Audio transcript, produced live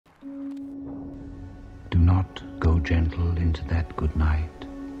not go gentle into that good night.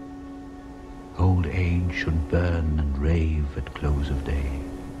 Old age should burn and rave at close of day.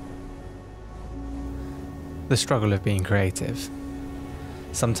 The struggle of being creative.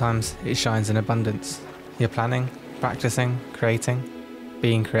 Sometimes it shines in abundance. You're planning, practicing, creating,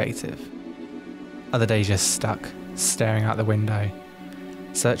 being creative. Other days you're stuck, staring out the window,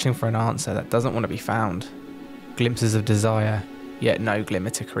 searching for an answer that doesn't want to be found. Glimpses of desire, yet no glimmer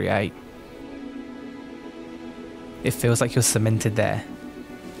to create. It feels like you're cemented there.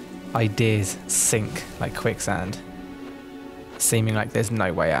 Ideas sink like quicksand, seeming like there's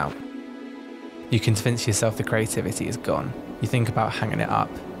no way out. You convince yourself the creativity is gone. You think about hanging it up.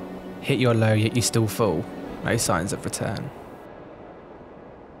 Hit your low, yet you still fall. No signs of return.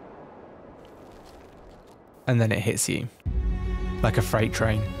 And then it hits you. Like a freight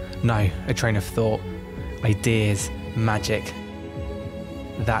train. No, a train of thought. Ideas, magic.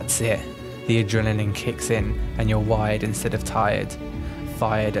 That's it. The adrenaline kicks in and you're wired instead of tired.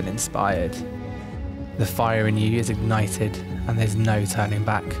 Fired and inspired. The fire in you is ignited and there's no turning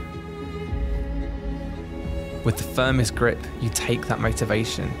back. With the firmest grip, you take that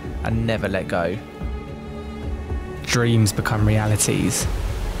motivation and never let go. Dreams become realities.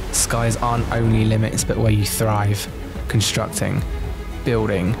 Skies aren't only limits but where you thrive, constructing,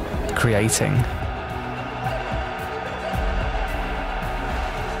 building, creating.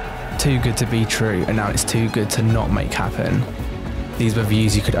 Too good to be true, and now it's too good to not make happen. These were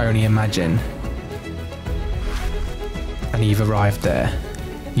views you could only imagine. And you've arrived there.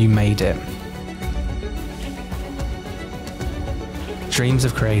 You made it. Dreams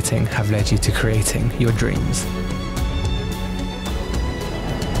of creating have led you to creating your dreams.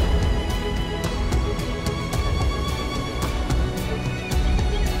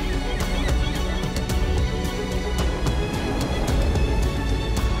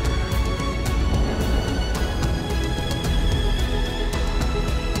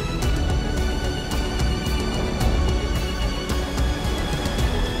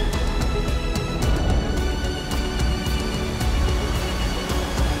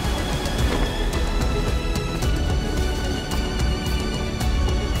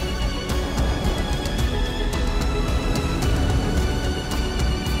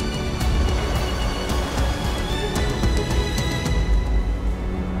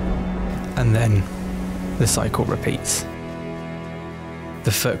 And then the cycle repeats.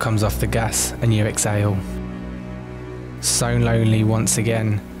 The foot comes off the gas and you exhale. So lonely once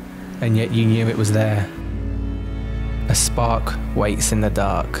again, and yet you knew it was there. A spark waits in the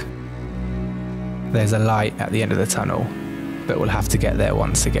dark. There's a light at the end of the tunnel, but we'll have to get there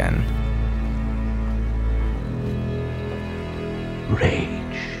once again.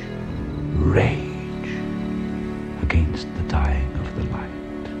 Rage, rage against the dying of the light.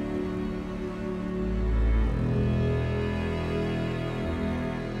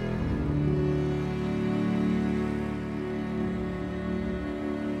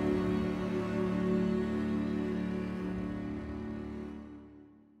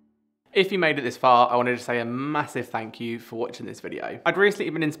 If you made it this far, I wanted to say a massive thank you for watching this video. I'd recently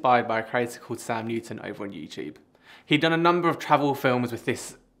been inspired by a creator called Sam Newton over on YouTube. He'd done a number of travel films with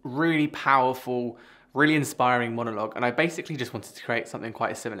this really powerful, really inspiring monologue, and I basically just wanted to create something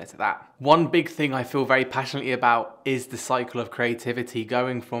quite similar to that. One big thing I feel very passionately about is the cycle of creativity,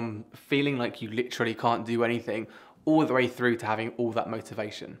 going from feeling like you literally can't do anything all the way through to having all that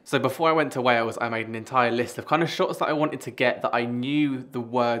motivation. So before I went to Wales, I made an entire list of kind of shots that I wanted to get that I knew the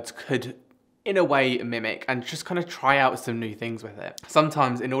words could in a way mimic, and just kind of try out some new things with it.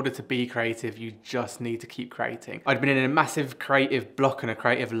 Sometimes in order to be creative, you just need to keep creating. I'd been in a massive creative block and a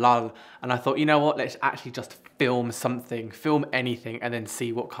creative lull, and I thought, you know what, let's actually just film something, film anything, and then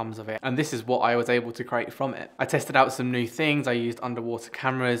see what comes of it. And this is what I was able to create from it. I tested out some new things. I used underwater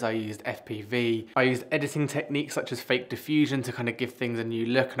cameras, I used FPV, I used editing techniques such as fake diffusion to kind of give things a new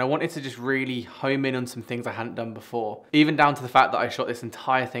look, and I wanted to just really home in on some things I hadn't done before. Even down to the fact that I shot this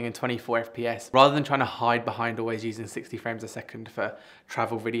entire thing in 24 FPS, rather than trying to hide behind always using 60 frames a second for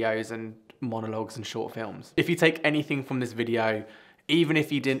travel videos and monologues and short films. If you take anything from this video, even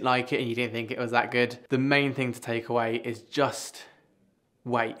if you didn't like it and you didn't think it was that good, the main thing to take away is just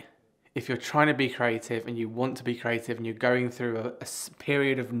wait. If you're trying to be creative and you want to be creative and you're going through a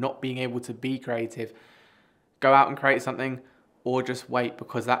period of not being able to be creative, go out and create something, or just wait,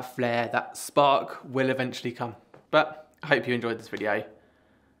 because that flare, that spark will eventually come. But I hope you enjoyed this video.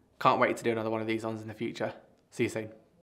 Can't wait to do another one of these ones in the future. See you soon.